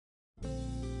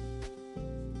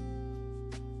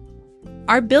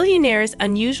Are billionaires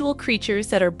unusual creatures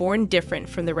that are born different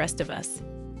from the rest of us?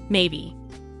 Maybe.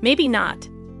 Maybe not.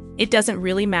 It doesn't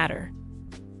really matter.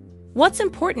 What's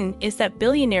important is that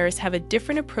billionaires have a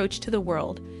different approach to the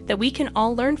world that we can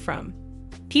all learn from.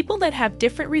 People that have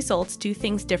different results do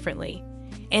things differently,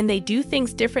 and they do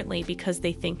things differently because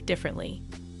they think differently.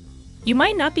 You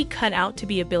might not be cut out to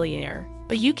be a billionaire,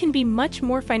 but you can be much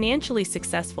more financially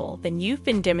successful than you've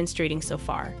been demonstrating so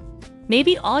far.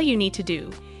 Maybe all you need to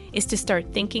do is to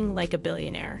start thinking like a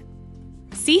billionaire.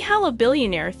 See how a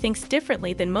billionaire thinks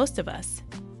differently than most of us.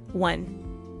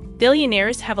 1.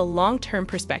 Billionaires have a long-term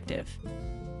perspective.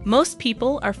 Most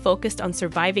people are focused on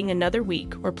surviving another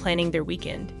week or planning their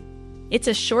weekend. It's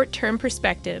a short-term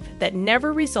perspective that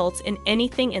never results in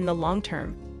anything in the long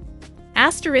term.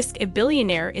 A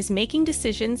billionaire is making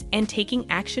decisions and taking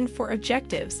action for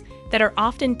objectives that are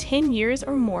often 10 years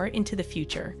or more into the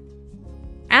future.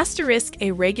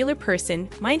 A regular person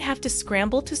might have to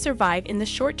scramble to survive in the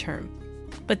short term,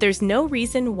 but there's no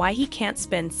reason why he can't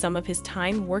spend some of his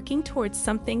time working towards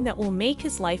something that will make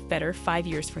his life better 5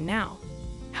 years from now.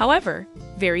 However,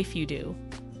 very few do.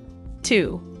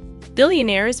 2.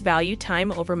 Billionaires value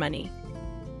time over money.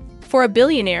 For a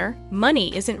billionaire,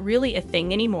 money isn't really a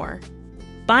thing anymore.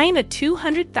 Buying a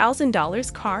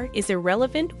 $200,000 car is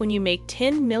irrelevant when you make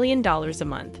 $10 million a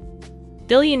month.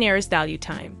 Billionaires value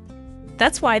time.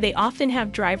 That's why they often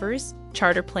have drivers,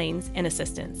 charter planes, and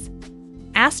assistants.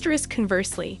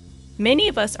 Conversely, many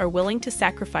of us are willing to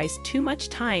sacrifice too much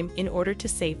time in order to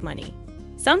save money.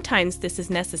 Sometimes this is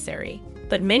necessary,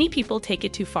 but many people take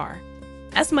it too far.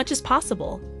 As much as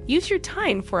possible, use your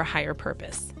time for a higher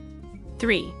purpose.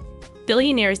 3.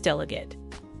 Billionaires delegate.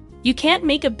 You can't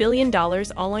make $1 billion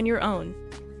all on your own.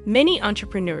 Many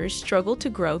entrepreneurs struggle to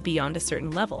grow beyond a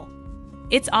certain level.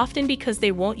 It's often because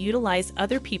they won't utilize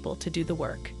other people to do the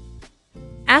work.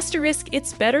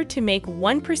 It's better to make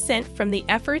 1% from the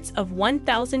efforts of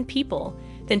 1,000 people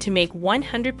than to make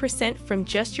 100% from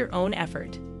just your own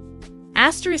effort.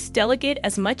 Delegate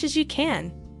as much as you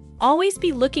can. Always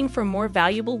be looking for more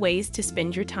valuable ways to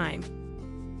spend your time.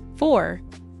 4.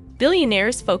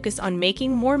 Billionaires focus on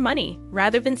making more money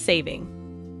rather than saving.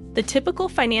 The typical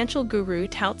financial guru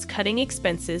touts cutting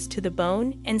expenses to the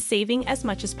bone and saving as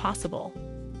much as possible.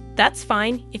 That's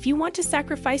fine if you want to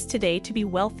sacrifice today to be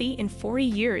wealthy in 40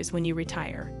 years when you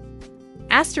retire.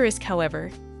 However,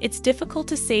 it's difficult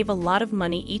to save a lot of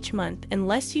money each month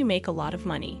unless you make a lot of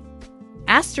money.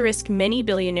 Many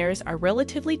billionaires are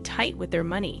relatively tight with their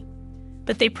money,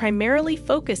 but they primarily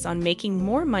focus on making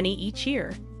more money each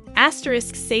year.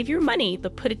 Save your money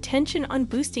but put attention on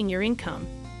boosting your income.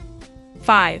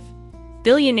 5.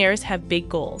 Billionaires have big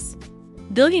goals.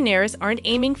 Billionaires aren't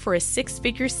aiming for a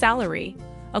 6-figure salary,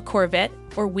 a Corvette,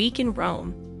 or week in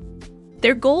Rome.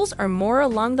 Their goals are more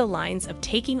along the lines of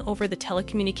taking over the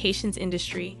telecommunications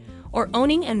industry or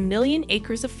owning 1 million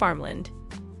acres of farmland.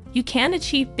 You can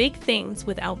achieve big things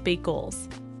without big goals.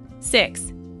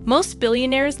 6. Most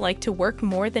billionaires like to work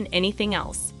more than anything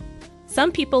else.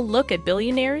 Some people look at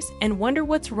billionaires and wonder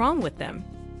what's wrong with them.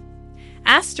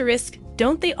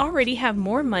 Don't they already have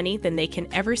more money than they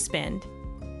can ever spend?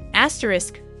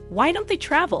 Why don't they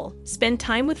travel, spend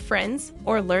time with friends,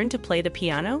 or learn to play the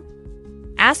piano?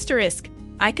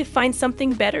 I could find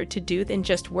something better to do than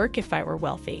just work if I were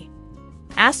wealthy.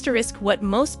 What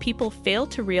most people fail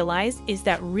to realize is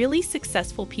that really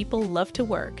successful people love to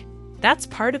work. That's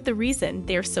part of the reason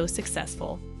they're so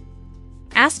successful.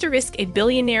 A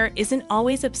billionaire isn't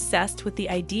always obsessed with the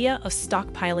idea of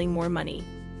stockpiling more money.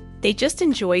 They just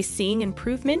enjoy seeing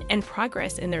improvement and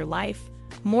progress in their life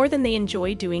more than they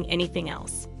enjoy doing anything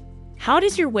else. How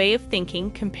does your way of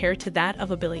thinking compare to that of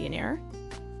a billionaire?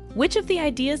 Which of the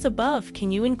ideas above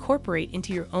can you incorporate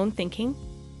into your own thinking?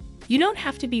 You don't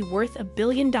have to be worth $1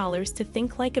 billion to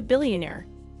think like a billionaire.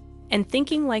 And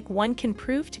thinking like one can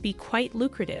prove to be quite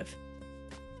lucrative.